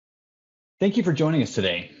Thank you for joining us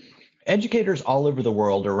today. Educators all over the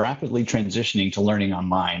world are rapidly transitioning to learning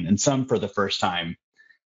online, and some for the first time.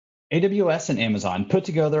 AWS and Amazon put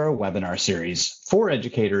together a webinar series for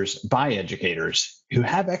educators by educators who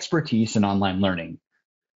have expertise in online learning.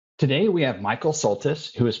 Today, we have Michael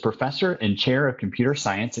Soltys, who is professor and chair of computer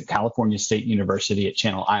science at California State University at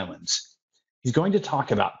Channel Islands. He's going to talk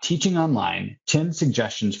about teaching online, 10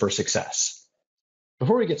 suggestions for success.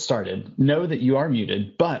 Before we get started, know that you are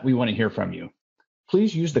muted, but we want to hear from you.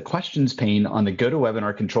 Please use the questions pane on the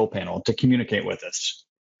GoToWebinar control panel to communicate with us.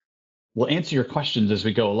 We'll answer your questions as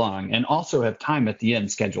we go along and also have time at the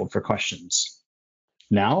end scheduled for questions.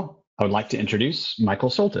 Now, I would like to introduce Michael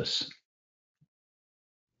Soltys.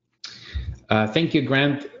 Thank you,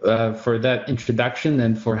 Grant, for that introduction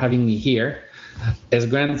and for having me here. As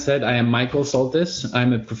Grant said, I am Michael Soltys.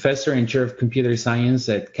 I'm a professor and chair of computer science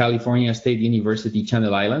at California State University,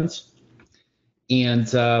 Channel Islands.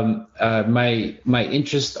 And my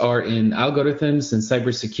interests are in algorithms and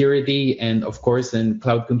cybersecurity and, of course, in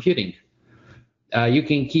cloud computing. You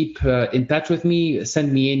can keep in touch with me,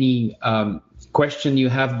 send me any question you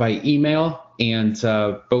have by email, and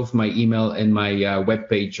both my email and my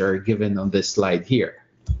webpage are given on this slide here.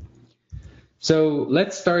 So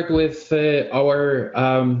let's start with our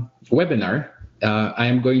webinar. I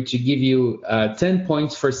am going to give you 10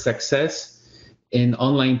 points for success in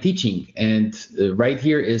online teaching. And right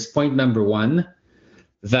here is point number 1,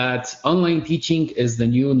 that online teaching is the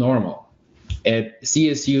new normal. At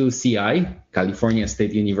CSUCI, California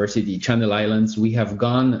State University, Channel Islands, we have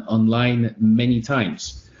gone online many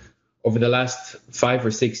times. Over the last 5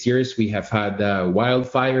 or 6 years, we have had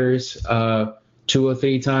wildfires 2 or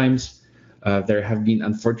 3 times. There have been,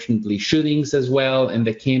 unfortunately, shootings as well, and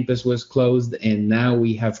the campus was closed, and now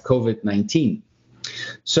we have COVID-19.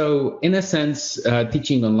 So, in a sense,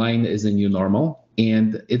 teaching online is a new normal,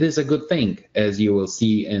 and it is a good thing, as you will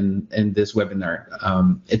see in this webinar.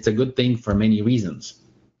 It's a good thing for many reasons.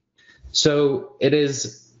 So, it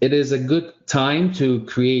is a good time to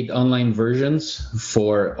create online versions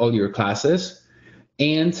for all your classes.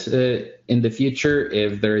 And in the future,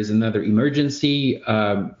 if there is another emergency,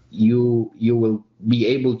 you will be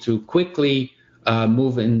able to quickly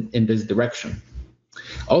move in this direction.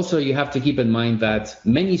 Also, you have to keep in mind that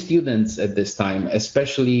many students at this time,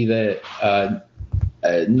 especially the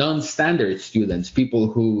non-standard students, people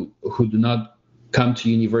who do not come to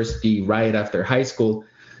university right after high school,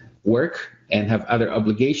 work and have other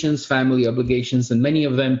obligations, family obligations, and many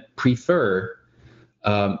of them prefer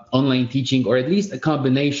online teaching, or at least a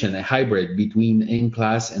combination, a hybrid between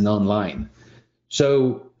in-class and online.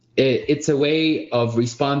 So it's a way of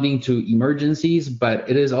responding to emergencies, but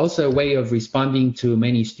it is also a way of responding to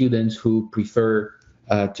many students who prefer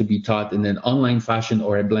to be taught in an online fashion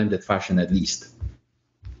or a blended fashion at least.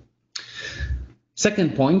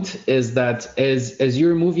 Second point is that as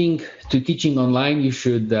you're moving to teaching online, you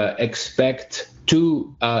should expect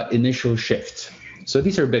 2 initial shifts. So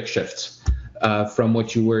these are big shifts from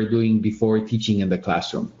what you were doing before teaching in the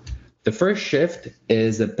classroom. The first shift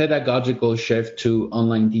is a pedagogical shift to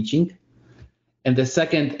online teaching, and the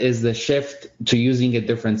second is the shift to using a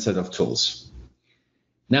different set of tools.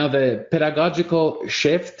 Now, the pedagogical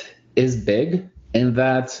shift is big in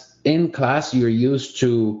that in class you're used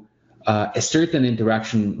to a certain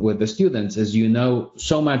interaction with the students. As you know,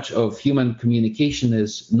 so much of human communication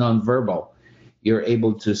is nonverbal. You're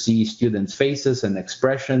able to see students' faces and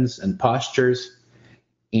expressions and postures,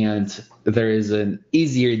 and there is an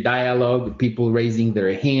easier dialogue, people raising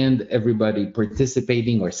their hand, everybody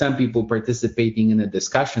participating, or some people participating in a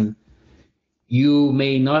discussion. You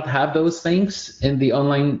may not have those things in the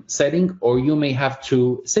online setting, or you may have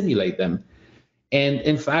to simulate them. And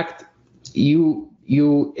in fact, in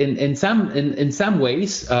some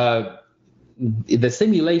ways, the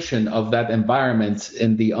simulation of that environment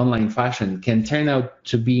in the online fashion can turn out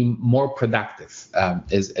to be more productive,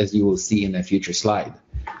 as you will see in a future slide.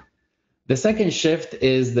 The second shift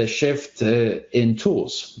is the shift in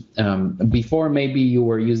tools. Before, maybe you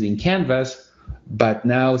were using Canvas, but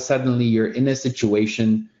now suddenly you're in a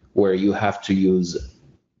situation where you have to use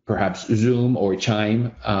perhaps Zoom or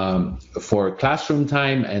Chime for classroom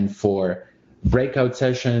time and for breakout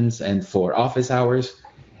sessions and for office hours.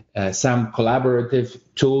 Some collaborative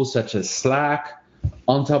tools such as Slack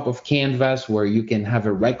on top of Canvas, where you can have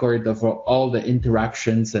a record of all the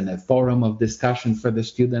interactions and a forum of discussion for the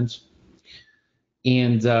students.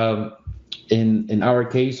 And in our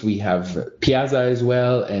case, we have Piazza as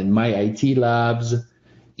well and My IT Labs.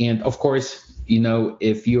 And of course, you know,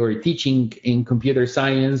 if you're teaching in computer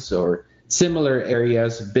science or similar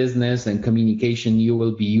areas, business and communication, you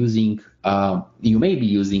will be using you may be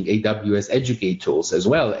using AWS Educate tools as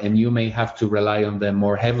well, and you may have to rely on them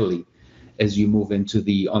more heavily as you move into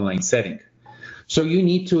the online setting. So you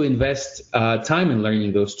need to invest time in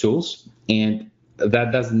learning those tools, and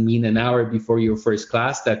that doesn't mean an hour before your first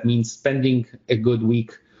class. That means spending a good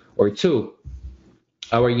week or two.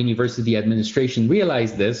 Our university administration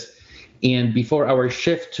realized this, and before our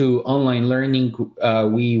shift to online learning,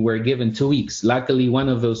 we were given 2 weeks. Luckily, one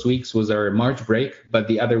of those weeks was our March break, but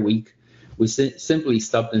the other week, we simply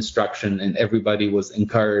stopped instruction and everybody was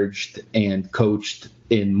encouraged and coached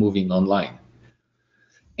in moving online.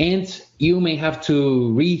 And you may have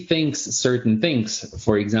to rethink certain things,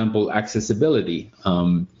 for example, accessibility.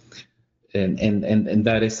 And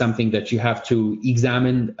that is something that you have to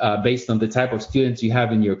examine based on the type of students you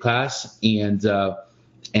have in your class,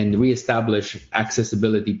 and reestablish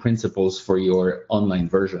accessibility principles for your online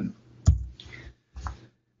version.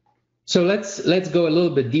 So let's go a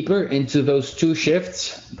little bit deeper into those two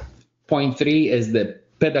shifts. Point 3 is the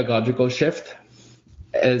pedagogical shift.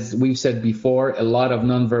 As we've said before, a lot of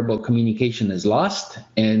nonverbal communication is lost,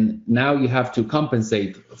 and now you have to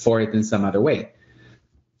compensate for it in some other way.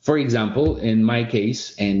 For example, in my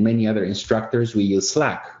case and many other instructors, we use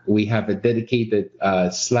Slack. We have a dedicated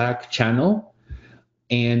Slack channel,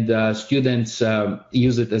 and students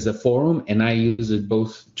use it as a forum, and I use it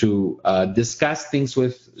both to discuss things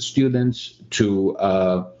with students, to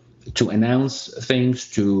announce things,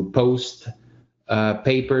 to post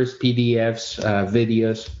papers, PDFs,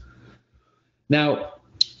 videos. Now,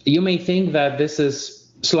 you may think that this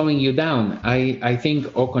is slowing you down. I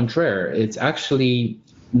think au contraire, it's actually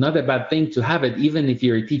not a bad thing to have it, even if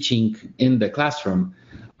you're teaching in the classroom.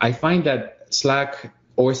 I find that Slack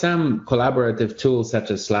or some collaborative tools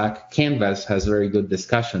such as Slack, Canvas has very good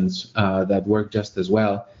discussions that work just as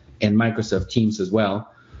well, and Microsoft Teams as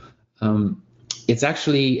well. It's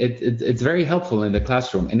actually, it's very helpful in the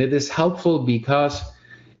classroom, and it is helpful because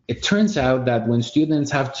it turns out that when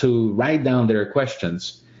students have to write down their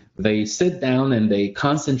questions, they sit down and they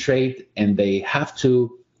concentrate and they have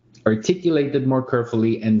to articulate it more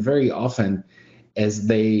carefully, and very often as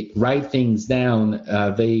they write things down,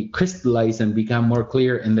 they crystallize and become more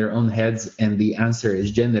clear in their own heads, and the answer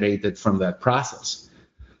is generated from that process.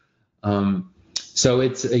 So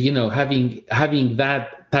it's, having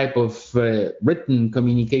that type of written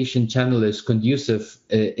communication channel is conducive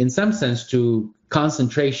in some sense to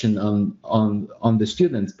concentration on the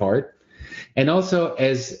student's part. And also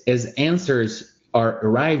as answers are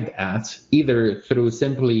arrived at, either through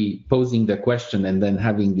simply posing the question and then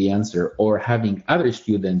having the answer, or having other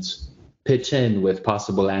students pitch in with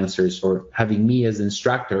possible answers, or having me as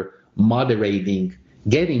instructor moderating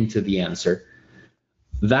getting to the answer,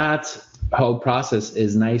 that whole process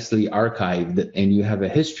is nicely archived and you have a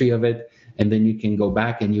history of it, and then you can go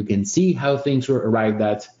back and you can see how things were arrived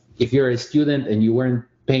at. If you're a student and you weren't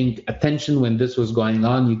paying attention when this was going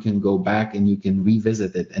on, you can go back and you can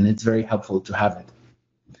revisit it, and it's very helpful to have it.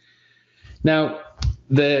 Now,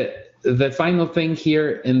 the final thing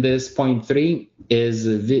here in this point 3 is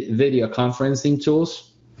video conferencing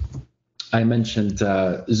tools. I mentioned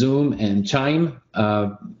Zoom and Chime,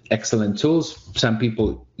 excellent tools. Some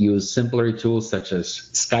people use simpler tools such as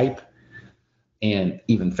Skype and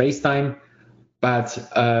even FaceTime, but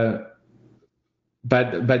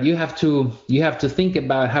you have to think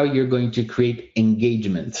about how you're going to create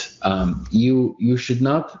engagement. You should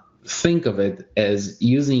not think of it as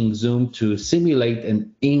using Zoom to simulate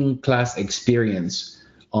an in-class experience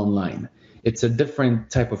online. It's a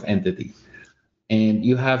different type of entity, and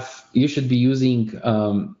you should be using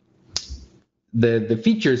the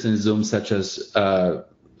features in Zoom, such as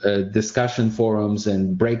discussion forums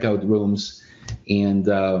and breakout rooms and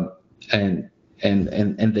the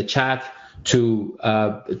chat, to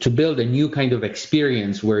build a new kind of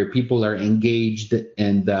experience where people are engaged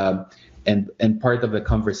and part of the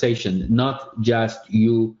conversation, not just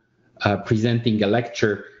you presenting a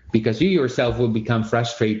lecture, because you yourself will become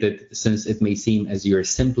frustrated since it may seem as you're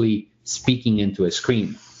simply speaking into a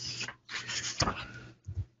screen.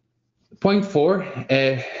 Point 4,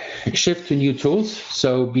 shift to new tools.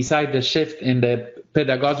 So beside the shift in the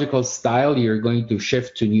pedagogical style, you're going to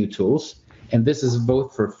shift to new tools. And this is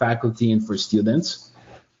both for faculty and for students.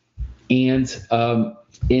 And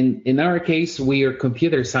in our case, we are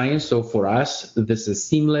computer science, so for us, this is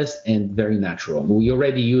seamless and very natural. We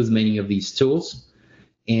already use many of these tools,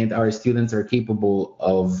 and our students are capable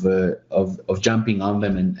of jumping on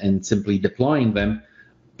them and simply deploying them.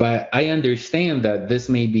 But I understand that this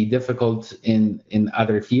may be difficult in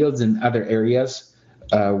other fields, in other areas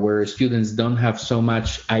where students don't have so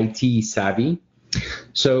much IT savvy.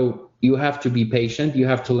 So you have to be patient. You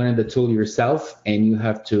have to learn the tool yourself, and you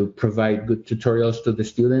have to provide good tutorials to the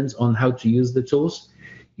students on how to use the tools.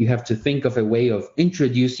 You have to think of a way of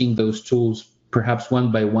introducing those tools, perhaps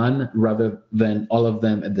one by one, rather than all of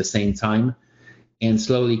them at the same time, and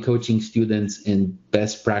slowly coaching students in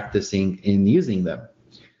best practicing in using them.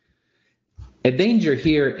 A danger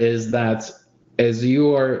here is that as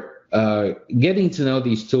you are getting to know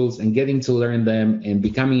these tools and getting to learn them and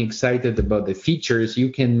becoming excited about the features, you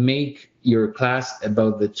can make your class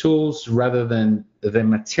about the tools rather than the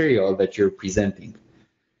material that you're presenting.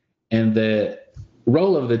 And the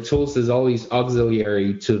role of the tools is always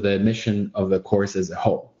auxiliary to the mission of the course as a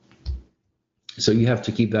whole. So you have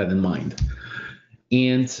to keep that in mind.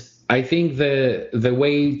 And I think the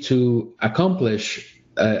way to accomplish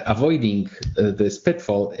avoiding this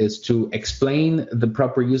pitfall is to explain the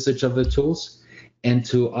proper usage of the tools and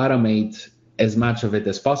to automate as much of it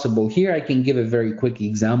as possible. Here I can give a very quick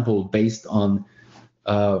example based on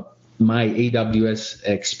my AWS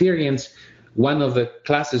experience. One of the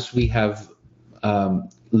classes we have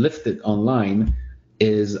lifted online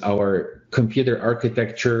is our computer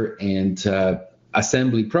architecture and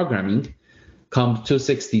assembly programming, Comp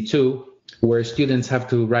 262, where students have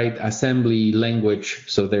to write assembly language,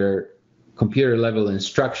 so their computer level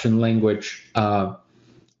instruction language for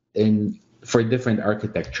different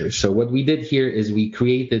architectures. So what we did here is we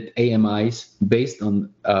created AMIs based on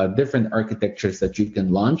different architectures that you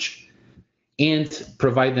can launch and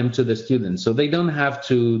provide them to the students. So they don't have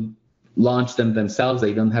to launch them themselves.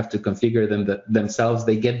 They don't have to configure them themselves.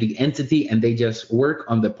 They get the entity and they just work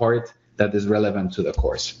on the part that is relevant to the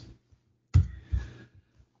course.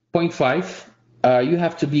 Point 5, you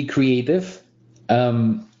have to be creative.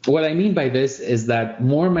 What I mean by this is that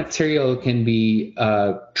more material can be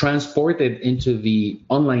transported into the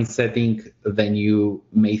online setting than you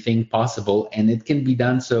may think possible, and it can be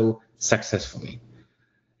done so successfully,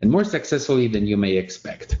 and more successfully than you may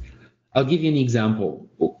expect. I'll give you an example.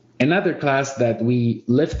 Another class that we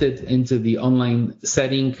lifted into the online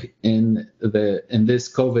setting in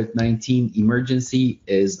this COVID-19 emergency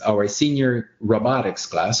is our senior robotics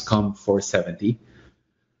class, Comp 470,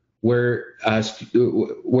 where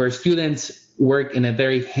students work in a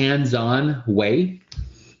very hands-on way.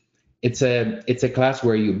 It's a class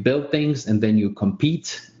where you build things and then you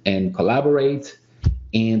compete and collaborate,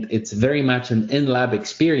 and it's very much an in-lab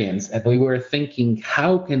experience. And we were thinking,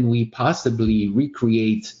 how can we possibly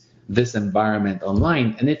recreate this environment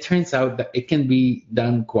online? And it turns out that it can be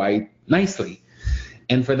done quite nicely.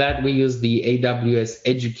 And for that, we use the AWS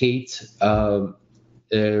Educate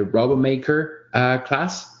RoboMaker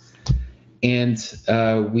class. And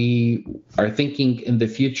we are thinking in the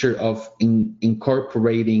future of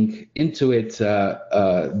incorporating into it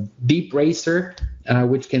Deep Racer,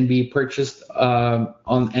 which can be purchased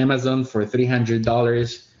on Amazon for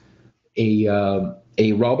 $300,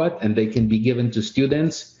 a robot, and they can be given to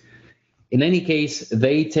students. In any case,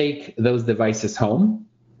 they take those devices home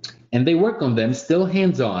and they work on them still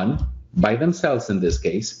hands-on by themselves in this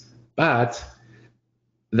case, but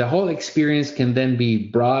the whole experience can then be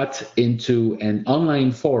brought into an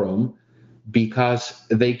online forum because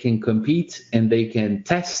they can compete and they can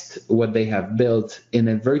test what they have built in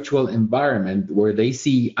a virtual environment where they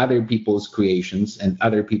see other people's creations and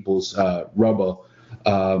other people's Robo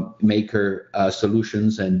Maker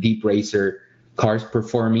solutions and Deep Racer cars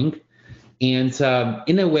performing. And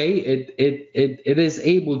in a way, it is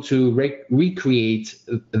able to recreate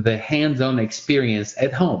the hands-on experience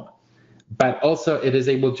at home, but also it is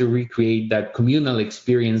able to recreate that communal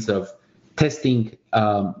experience of testing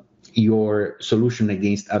your solution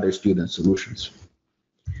against other student solutions.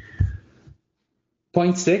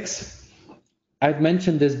 Point 6, I've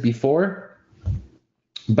mentioned this before,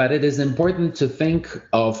 but it is important to think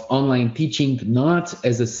of online teaching not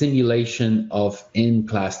as a simulation of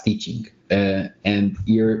in-class teaching. And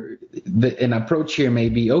an approach here may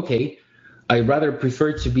be, okay, I rather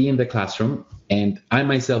prefer to be in the classroom, and I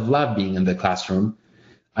myself love being in the classroom.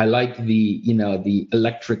 I like the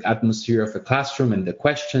electric atmosphere of a classroom and the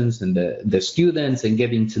questions and the students and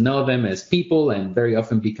getting to know them as people and very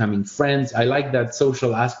often becoming friends. I like that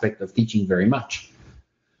social aspect of teaching very much.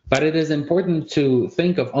 But it is important to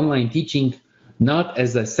think of online teaching not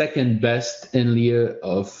as a second best in lieu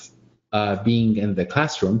of being in the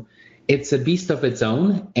classroom. It's a beast of its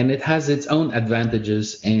own, and it has its own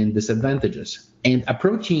advantages and disadvantages. And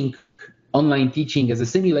approaching online teaching as a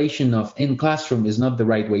simulation of in-classroom is not the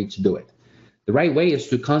right way to do it. The right way is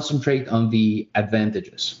to concentrate on the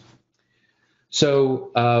advantages.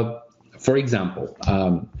 So, for example,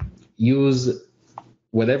 use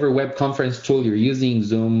whatever web conference tool you're using,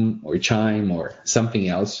 Zoom or Chime or something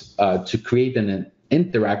else, to create an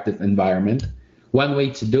interactive environment. One way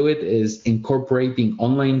to do it is incorporating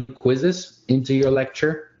online quizzes into your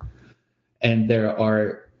lecture. And there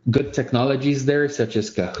are good technologies there, such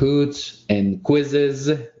as Kahoot and quizzes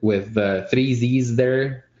with 3Zs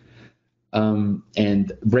there,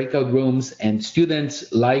 and breakout rooms. And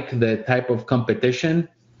students like the type of competition.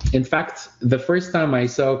 In fact, the first time I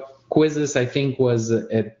saw quizzes, I think, was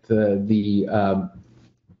at the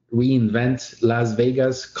reInvent Las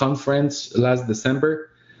Vegas conference last December.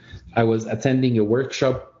 I was attending a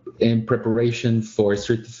workshop in preparation for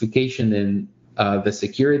certification in the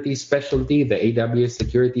security specialty, the AWS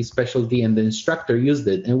security specialty, and the instructor used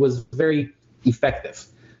it, and it was very effective.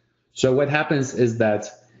 So what happens is that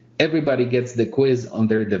everybody gets the quiz on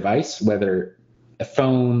their device, whether a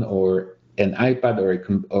phone or an iPad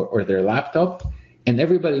or their laptop, and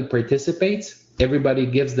everybody participates. Everybody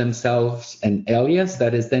gives themselves an alias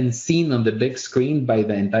that is then seen on the big screen by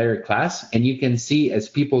the entire class, and you can see as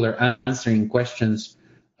people are answering questions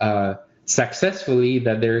successfully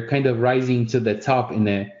that they're kind of rising to the top in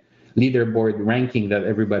a leaderboard ranking that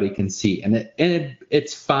everybody can see. And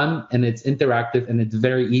it's fun, and it's interactive, and it's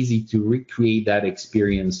very easy to recreate that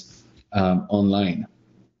experience online.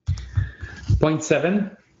 Point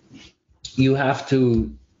 7, you have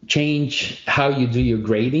to change how you do your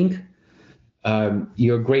grading.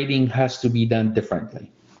 Your grading has to be done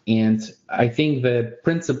differently. And I think the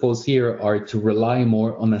principles here are to rely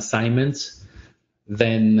more on assignments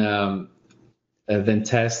than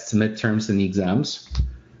tests, midterms, and exams,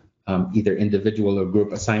 either individual or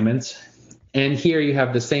group assignments. And here you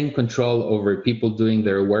have the same control over people doing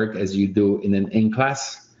their work as you do in an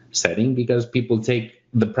in-class setting, because people take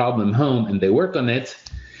the problem home and they work on it,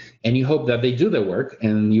 and you hope that they do the work,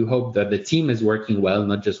 and you hope that the team is working well,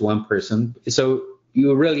 not just one person. So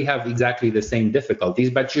you really have exactly the same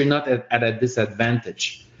difficulties, but you're not at a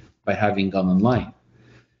disadvantage by having gone online.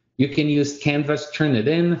 You can use Canvas, turn it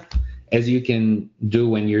in, as you can do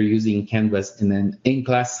when you're using Canvas in an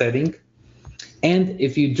in-class setting. And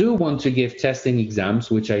if you do want to give testing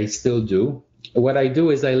exams, which I still do, what I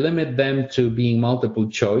do is I limit them to being multiple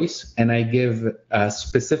choice, and I give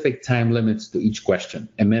specific time limits to each question,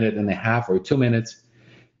 1.5 minutes or 2 minutes,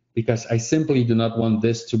 because I simply do not want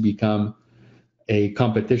this to become a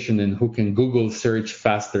competition in who can Google search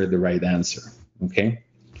faster the right answer, okay?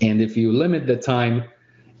 And if you limit the time,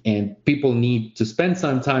 and people need to spend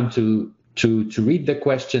some time to read the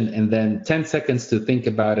question and then 10 seconds to think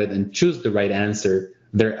about it and choose the right answer,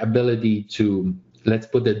 their ability to, let's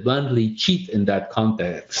put it bluntly, cheat in that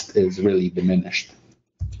context is really diminished.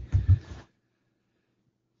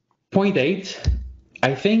 Point 8,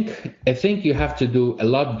 I think you have to do a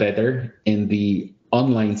lot better in the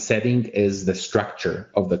online setting is the structure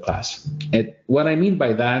of the class. And what I mean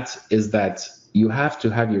by that is that you have to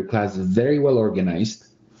have your class very well organized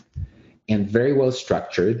and very well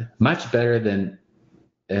structured, much better than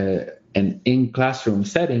an in-classroom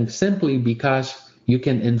setting, simply because you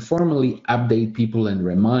can informally update people and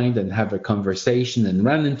remind and have a conversation and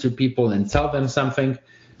run into people and tell them something.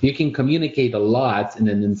 You can communicate a lot in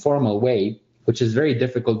an informal way, which is very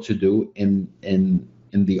difficult to do in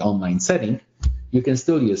the online setting. You can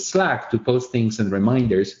still use Slack to post things and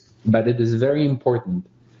reminders, but it is very important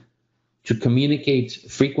to communicate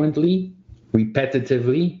frequently,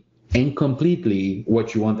 repetitively, and completely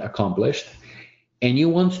what you want accomplished. And you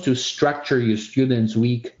want to structure your students'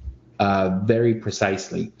 week very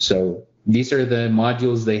precisely. So these are the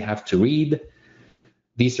modules they have to read.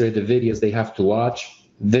 These are the videos they have to watch.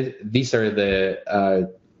 These are the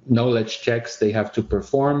knowledge checks they have to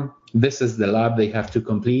perform. This is the lab they have to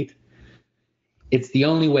complete. It's the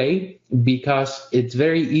only way, because it's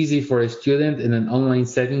very easy for a student in an online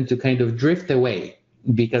setting to kind of drift away,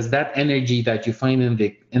 because that energy that you find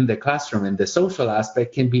in the classroom and the social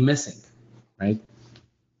aspect can be missing, right?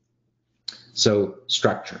 So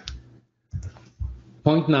structure.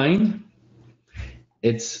 Point 9,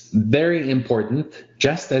 it's very important,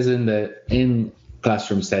 just as in the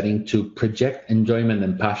in-classroom setting, to project enjoyment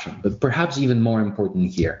and passion, but perhaps even more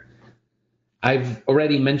important here. I've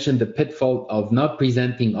already mentioned the pitfall of not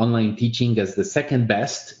presenting online teaching as the second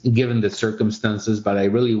best given the circumstances, but I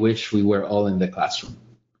really wish we were all in the classroom.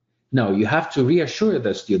 No, you have to reassure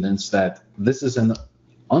the students that this is an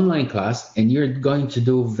online class and you're going to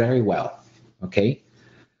do very well, okay?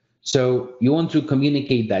 So you want to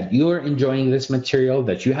communicate that you're enjoying this material,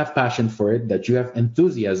 that you have passion for it, that you have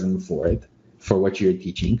enthusiasm for it, for what you're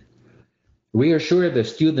teaching. Reassure the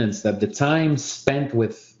students that the time spent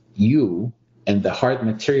with you and the hard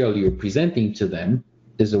material you're presenting to them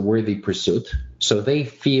is a worthy pursuit. So they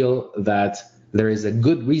feel that there is a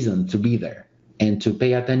good reason to be there and to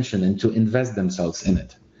pay attention and to invest themselves in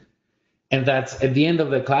it. And that at the end of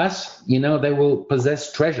the class, they will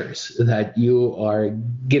possess treasures that you are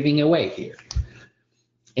giving away here.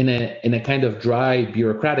 In a kind of dry,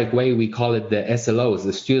 bureaucratic way, we call it the SLOs,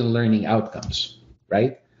 the student learning outcomes,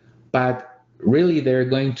 right? But really, they're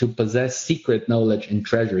going to possess secret knowledge and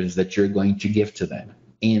treasures that you're going to give to them.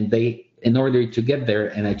 And in order to get there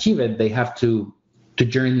and achieve it, they have to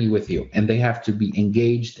journey with you, and they have to be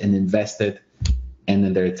engaged and invested and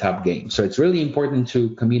in their top game. So it's really important to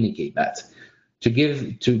communicate that, to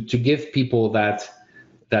give people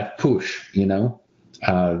that push,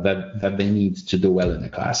 that they need to do well in the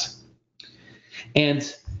class.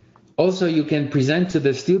 And also you can present to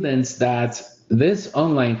the students that this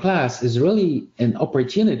online class is really an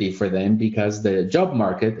opportunity for them because the job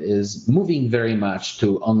market is moving very much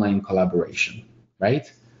to online collaboration,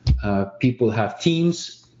 right? People have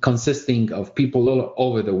teams consisting of people all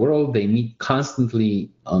over the world. They meet constantly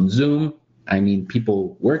on Zoom. I mean,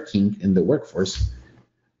 people working in the workforce.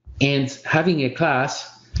 And having a class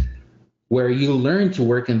where you learn to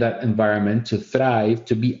work in that environment, to thrive,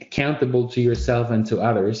 to be accountable to yourself and to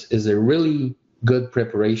others is a really good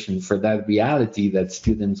preparation for that reality that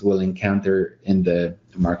students will encounter in the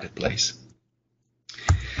marketplace.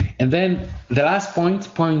 And then the last point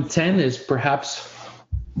 10, is perhaps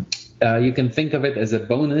you can think of it as a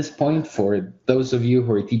bonus point for those of you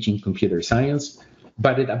who are teaching computer science,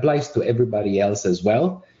 but it applies to everybody else as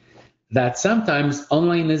well, that sometimes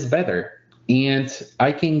online is better. And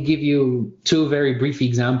I can give you two very brief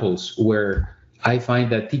examples where I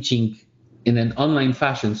find that teaching in an online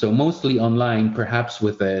fashion, so mostly online, perhaps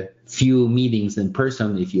with a few meetings in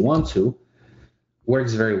person if you want to,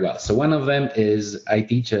 works very well. So one of them is I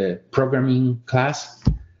teach a programming class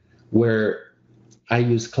where I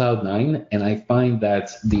use Cloud9, and I find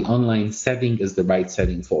that the online setting is the right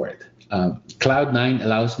setting for it. Cloud9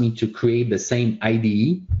 allows me to create the same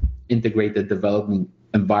IDE, integrated development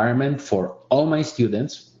environment, for all my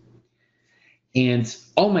students, and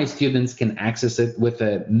all my students can access it with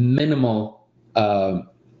a minimal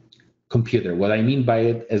computer. What I mean by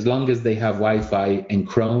it, as long as they have Wi-Fi and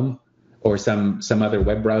Chrome or some other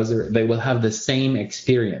web browser, they will have the same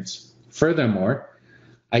experience. Furthermore,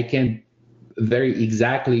 I can very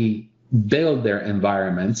exactly build their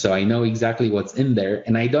environment, so I know exactly what's in there,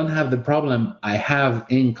 and I don't have the problem I have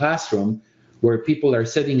in classroom where people are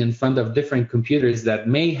sitting in front of different computers that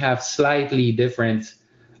may have slightly different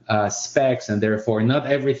specs, and therefore not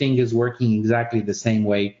everything is working exactly the same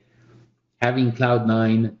way. Having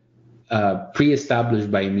Cloud9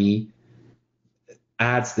 pre-established by me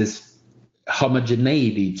adds this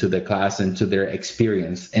homogeneity to the class and to their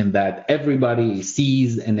experience, and that everybody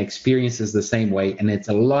sees and experiences the same way, and it's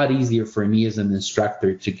a lot easier for me as an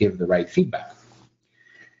instructor to give the right feedback.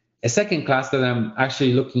 A second class that I'm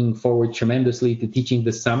actually looking forward tremendously to teaching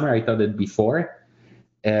this summer, I taught it before.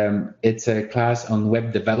 It's a class on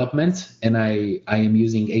web development, and I am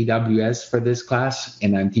using AWS for this class,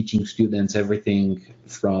 and I'm teaching students everything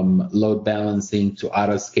from load balancing to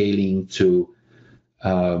auto scaling to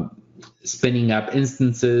spinning up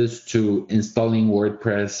instances to installing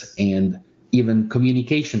WordPress, and even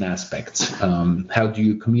communication aspects. How do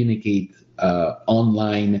you communicate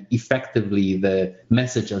online effectively the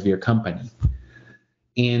message of your company?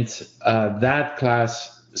 And that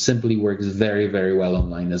class simply works very, very well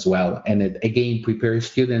online as well. And it again prepares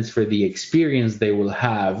students for the experience they will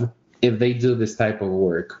have if they do this type of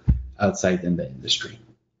work outside in the industry.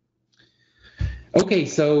 Okay,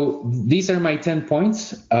 so these are my 10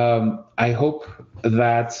 points. I hope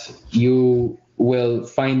that you will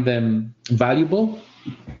find them valuable.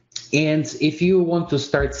 And if you want to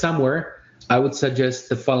start somewhere, I would suggest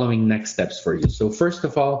the following next steps for you. So first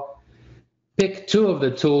of all, pick two of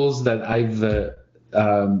the tools that I've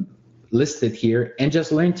listed here and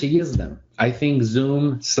just learn to use them. I think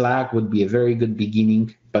Zoom, Slack would be a very good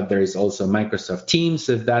beginning, but there is also Microsoft Teams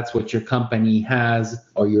if that's what your company has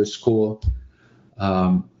or your school.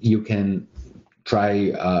 You can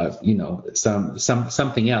try,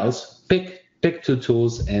 something else. Pick two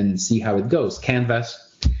tools and see how it goes.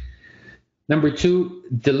 Canvas. Number two,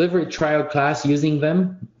 deliver a trial class using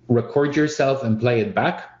them. Record yourself and play it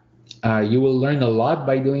back. You will learn a lot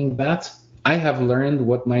by doing that. I have learned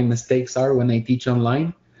what my mistakes are when I teach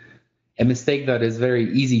online. A mistake that is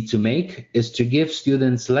very easy to make is to give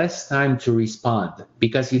students less time to respond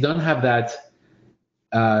because you don't have that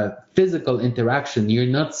physical interaction. You're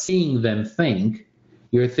not seeing them think.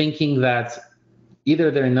 You're thinking that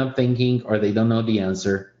either they're not thinking or they don't know the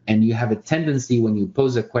answer. And you have a tendency when you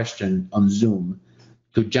pose a question on Zoom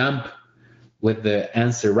to jump with the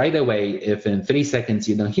answer right away if in 3 seconds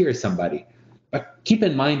you don't hear somebody. But keep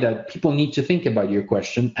in mind that people need to think about your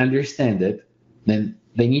question, understand it, then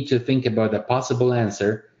they need to think about a possible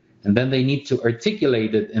answer, and then they need to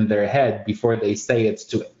articulate it in their head before they say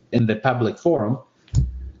it in the public forum.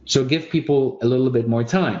 So give people a little bit more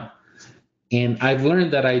time. And I've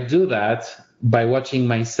learned that I do that by watching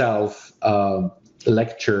myself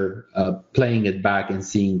lecture, playing it back and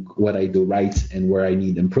seeing what I do right and where I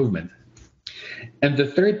need improvement. And the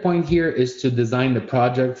third point here is to design the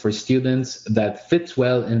project for students that fits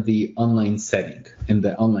well in the online setting, in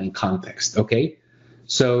the online context, okay?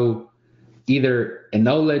 So either a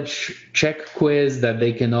knowledge check quiz that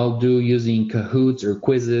they can all do using Kahoots or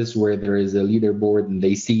quizzes where there is a leaderboard and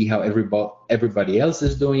they see how everybody else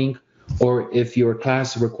is doing, or if your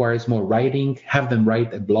class requires more writing, have them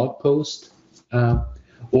write a blog post,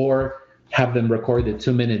 or have them record a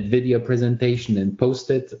 2-minute video presentation and post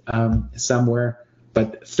it somewhere.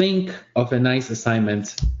 But think of a nice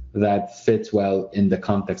assignment that fits well in the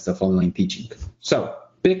context of online teaching. So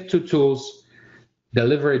pick 2 tools,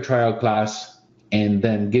 deliver a trial class, and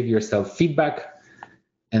then give yourself feedback.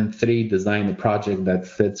 And 3, design a project that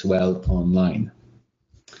fits well online.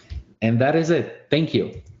 And that is it. Thank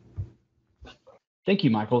you. Thank you,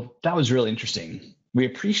 Michael. That was really interesting. We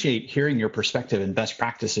appreciate hearing your perspective and best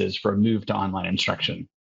practices for a move to online instruction.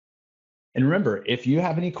 And remember, if you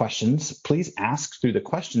have any questions, please ask through the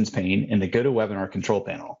questions pane in the GoToWebinar control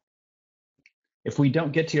panel. If we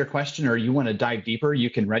don't get to your question or you want to dive deeper, you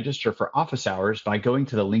can register for office hours by going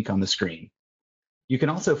to the link on the screen. You can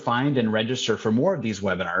also find and register for more of these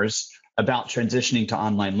webinars about transitioning to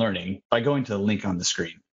online learning by going to the link on the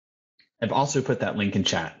screen. I've also put that link in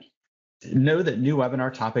chat. Know that new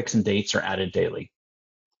webinar topics and dates are added daily.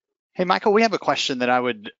 Hey, Michael, we have a question that I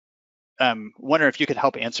would wonder if you could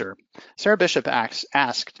help answer. Sarah Bishop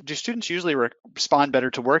asked, do students usually respond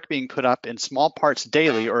better to work being put up in small parts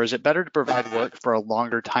daily, or is it better to provide work for a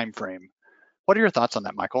longer time frame? What are your thoughts on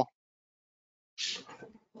that, Michael?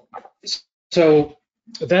 So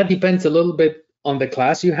that depends a little bit on the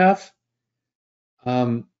class you have.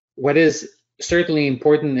 What is certainly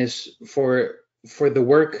important is for the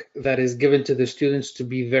work that is given to the students to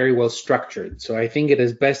be very well structured. So I think it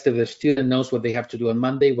is best if the student knows what they have to do on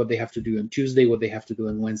Monday, what they have to do on Tuesday, what they have to do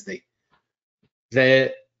on Wednesday.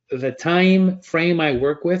 The time frame I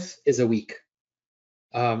work with is a week.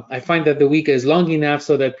 I find that the week is long enough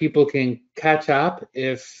so that people can catch up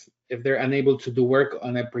if they're unable to do work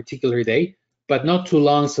on a particular day, but not too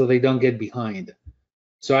long so they don't get behind.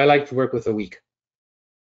 So I like to work with a week.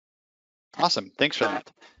 Awesome, thanks for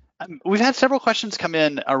that. We've had several questions come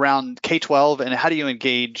in around K-12 and how do you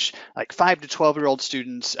engage like 5 to 12-year-old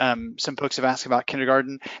students. Some folks have asked about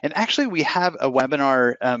kindergarten. And actually, we have a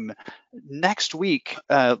webinar next week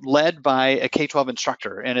led by a K-12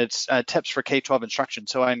 instructor, and it's tips for K-12 instruction.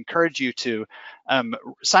 So I encourage you to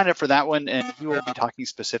sign up for that one, and we will be talking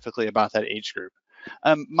specifically about that age group.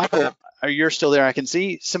 Michael, you're still there, I can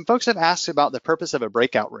see. Some folks have asked about the purpose of a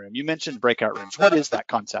breakout room. You mentioned breakout rooms. What is that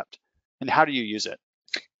concept, and how do you use it?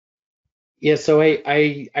 Yeah, so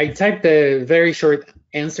I typed a very short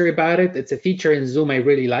answer about it. It's a feature in Zoom I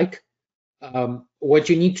really like. What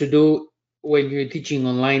you need to do when you're teaching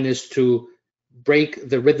online is to break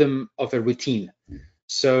the rhythm of a routine.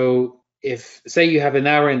 So if, say you have an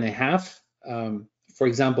hour and a half, for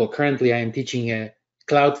example, currently I am teaching a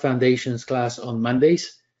Cloud Foundations class on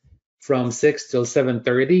Mondays from 6 till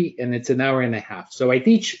 7:30, and it's an hour and a half. So I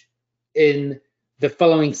teach in the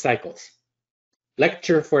following cycles.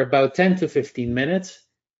 Lecture for about 10 to 15 minutes,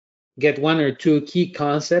 get 1 or 2 key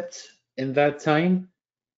concepts in that time,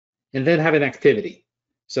 and then have an activity.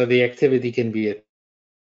 So the activity can be a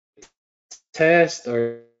test,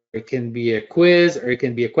 or it can be a quiz, or it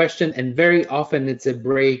can be a question, and very often it's a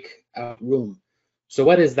breakout room. So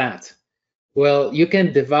what is that? Well, you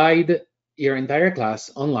can divide your entire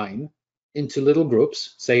class online into little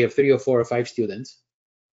groups, say of 3 or 4 or 5 students,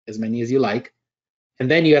 as many as you like. And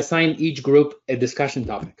then you assign each group a discussion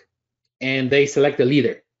topic, and they select a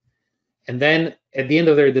leader. And then at the end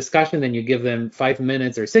of their discussion, then you give them 5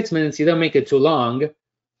 minutes or 6 minutes. You don't make it too long.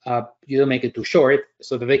 You don't make it too short,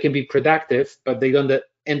 so that they can be productive, but they don't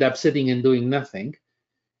end up sitting and doing nothing.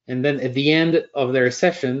 And then at the end of their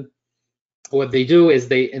session, what they do is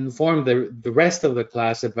they inform the rest of the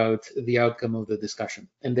class about the outcome of the discussion.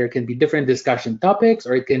 And there can be different discussion topics,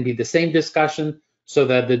 or it can be the same discussion, so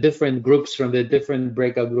that the different groups from the different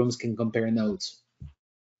breakout rooms can compare notes.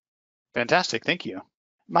 Fantastic, thank you.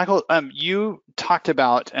 Michael, you talked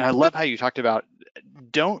about, and I love how you talked about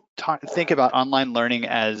don't think about online learning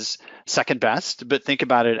as second best, but think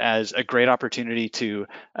about it as a great opportunity to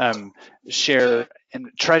share and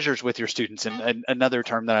treasures with your students. And another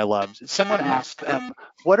term that I love, someone asked,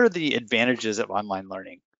 what are the advantages of online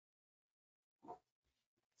learning?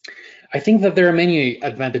 I think that there are many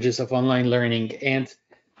advantages of online learning, and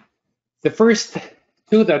the first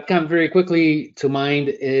two that come very quickly to mind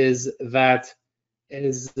is that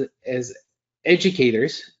as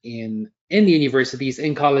educators in the universities,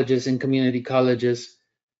 in colleges, in community colleges,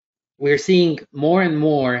 we're seeing more and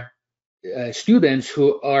more students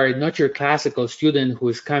who are not your classical student who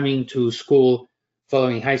is coming to school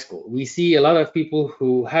following high school. We see a lot of people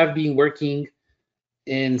who have been working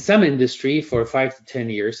in some industry for 5 to 10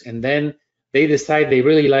 years, and then they decide they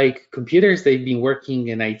really like computers. They've been working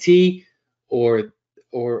in IT or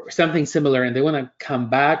something similar, and they want to come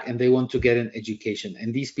back and they want to get an education.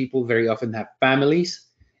 And these people very often have families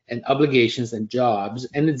and obligations and jobs,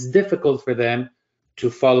 and it's difficult for them to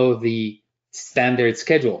follow the standard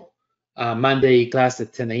schedule. Monday class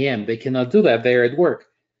at 10 a.m. They cannot do that. They're at work.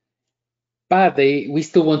 But we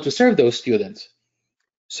still want to serve those students.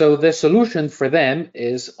 So the solution for them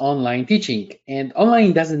is online teaching. And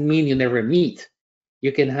online doesn't mean you never meet.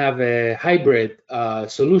 You can have a hybrid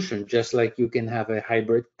solution, just like you can have a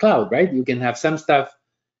hybrid cloud, right? You can have some stuff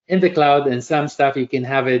in the cloud and some stuff you can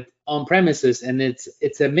have it on premises, and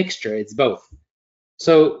it's a mixture, it's both.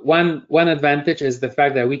 So one advantage is the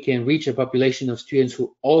fact that we can reach a population of students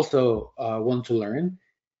who also want to learn.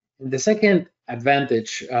 And the second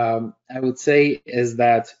advantage, I would say, is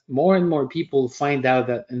that more and more people find out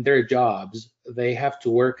that in their jobs, they have to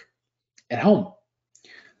work at home.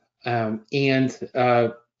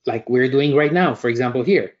 Like we're doing right now, for example,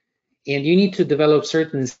 here. And you need to develop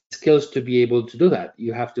certain skills to be able to do that.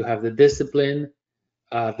 You have to have the discipline,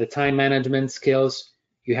 the time management skills.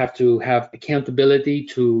 You have to have accountability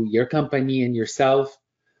to your company and yourself.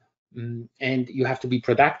 And you have to be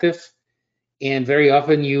productive. And very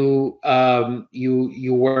often you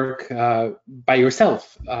work by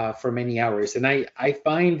yourself for many hours. And I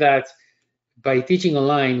find that by teaching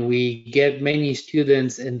online, we get many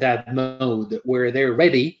students in that mode where they're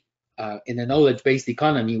ready in a knowledge-based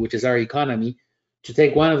economy, which is our economy, to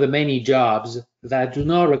take one of the many jobs that do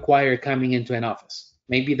not require coming into an office.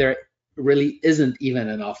 Maybe there really isn't even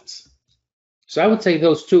an office. So I would say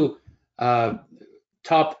those two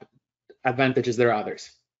top advantages. There are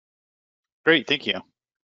others. Great, thank you.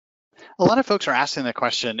 A lot of folks are asking the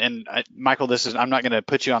question, and Michael, I'm not going to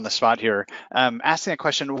put you on the spot here. Asking a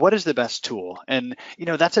question, what is the best tool? And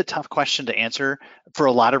that's a tough question to answer for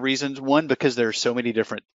a lot of reasons. One, because there are so many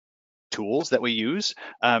different tools that we use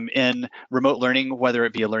in remote learning, whether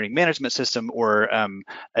it be a learning management system or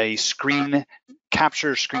a screen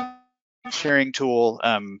capture, screen sharing tool,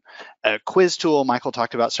 a quiz tool. Michael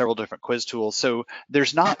talked about several different quiz tools. So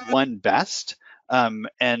there's not one best.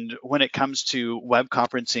 And when it comes to web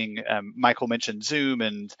conferencing, Michael mentioned Zoom,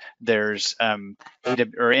 and there's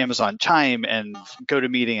Amazon Chime and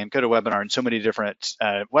GoToMeeting and GoToWebinar and so many different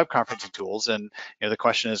web conferencing tools. And the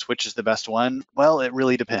question is, which is the best one? Well, it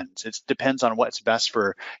really depends. It depends on what's best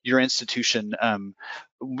for your institution.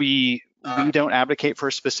 We don't advocate for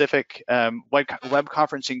a specific web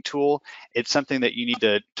conferencing tool. It's something that you need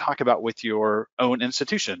to talk about with your own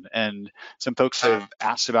institution. And some folks have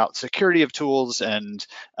asked about security of tools and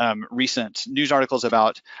recent news articles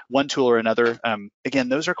about one tool or another. Again,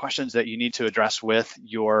 those are questions that you need to address with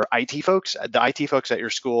your IT folks, the IT folks at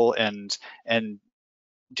your school, and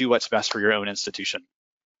do what's best for your own institution.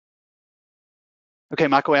 Okay,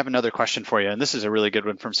 Michael, we have another question for you, and this is a really good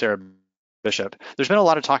one from Sarah Bishop. There's been a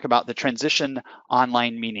lot of talk about the transition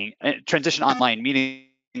online meaning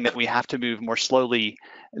that we have to move more slowly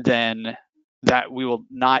than that we will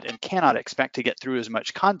not and cannot expect to get through as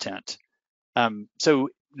much content. So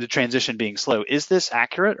the transition being slow, is this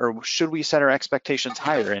accurate, or should we set our expectations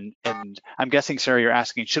higher? And I'm guessing, Sarah, you're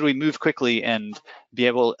asking, should we move quickly and be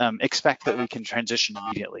able to expect that we can transition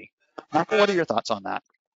immediately? Michael, what are your thoughts on that?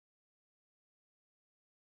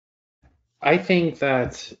 I think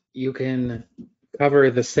that you can cover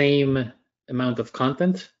the same amount of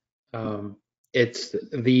content. It's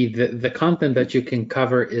the content that you can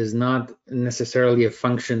cover is not necessarily a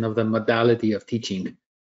function of the modality of teaching.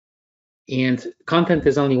 And content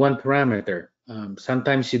is only one parameter.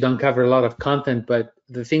 Sometimes you don't cover a lot of content, but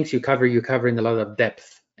the things you cover in a lot of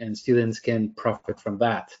depth, and students can profit from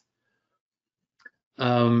that.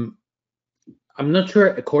 I'm not sure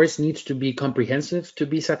a course needs to be comprehensive to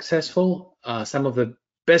be successful. Some of the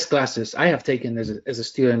best classes I have taken as a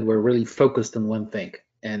student were really focused on one thing,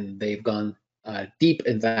 and they've gone deep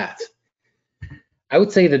in that. I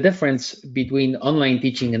would say the difference between online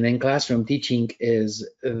teaching and in-classroom teaching is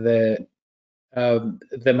the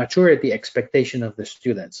maturity expectation of the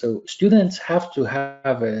student. So students have to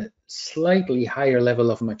have a slightly higher level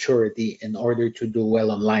of maturity in order to do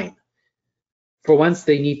well online. For once,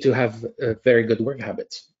 they need to have very good work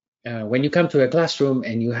habits. When you come to a classroom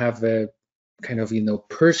and you have a kind of,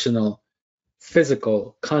 personal,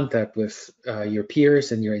 physical contact with your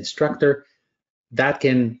peers and your instructor, that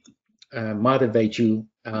can motivate you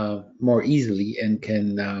more easily and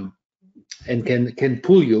can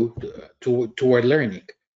pull you toward learning.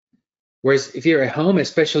 Whereas if you're at home,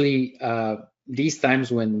 especially these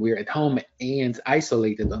times when we're at home and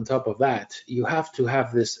isolated on top of that, you have to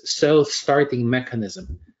have this self-starting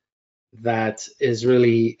mechanism that is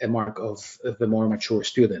really a mark of the more mature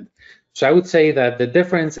student. So I would say that the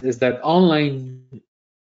difference is that online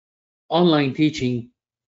teaching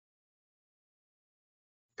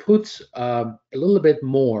puts a little bit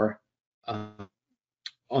more on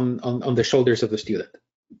the shoulders of the student.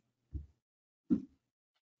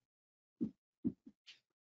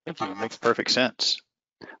 Thank you. It makes perfect sense.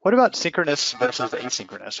 What about synchronous versus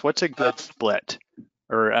asynchronous? What's a good split,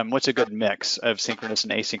 or what's a good mix of synchronous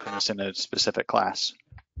and asynchronous in a specific class?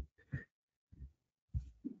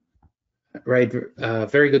 Right.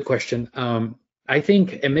 Very good question. I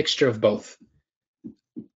think a mixture of both.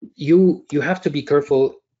 You have to be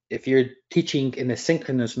careful if you're teaching in a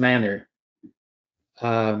synchronous manner,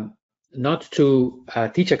 not to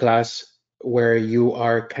teach a class where you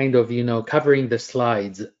are kind of, covering the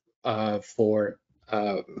slides for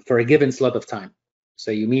a given slot of time.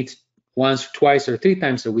 So you meet once, twice, or 3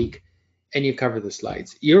 times a week, and you cover the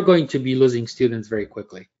slides. You're going to be losing students very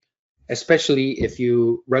quickly, especially if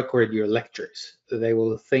you record your lectures. They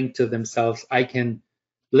will think to themselves, I can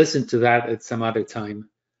listen to that at some other time.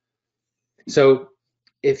 So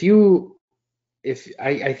I think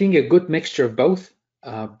a good mixture of both,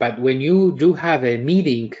 but when you do have a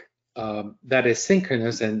meeting that is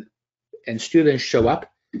synchronous and students show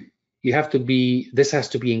up, this has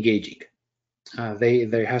to be engaging.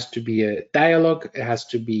 There has to be a dialogue. It has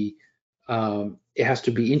to be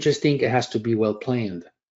interesting. It has to be well planned.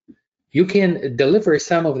 You can deliver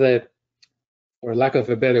some of the, or lack of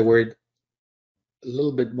a better word, a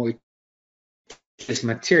little bit more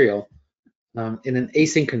material in an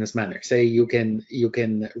asynchronous manner. Say you can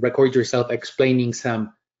record yourself explaining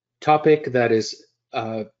some topic that is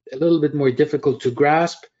a little bit more difficult to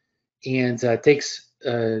grasp and takes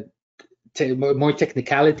more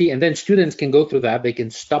technicality, and then students can go through that. They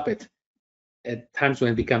can stop it at times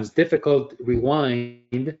when it becomes difficult,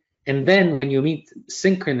 rewind, and then when you meet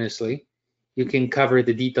synchronously, you can cover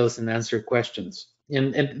the details and answer questions.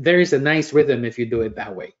 And there is a nice rhythm if you do it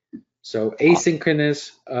that way. So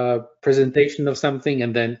asynchronous presentation of something,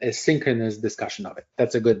 and then a synchronous discussion of it.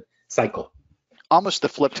 That's a good cycle. Almost the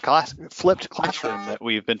flipped classroom that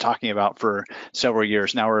we've been talking about for several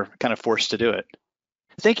years. Now we're kind of forced to do it.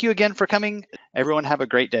 Thank you again for coming. Everyone have a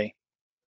great day.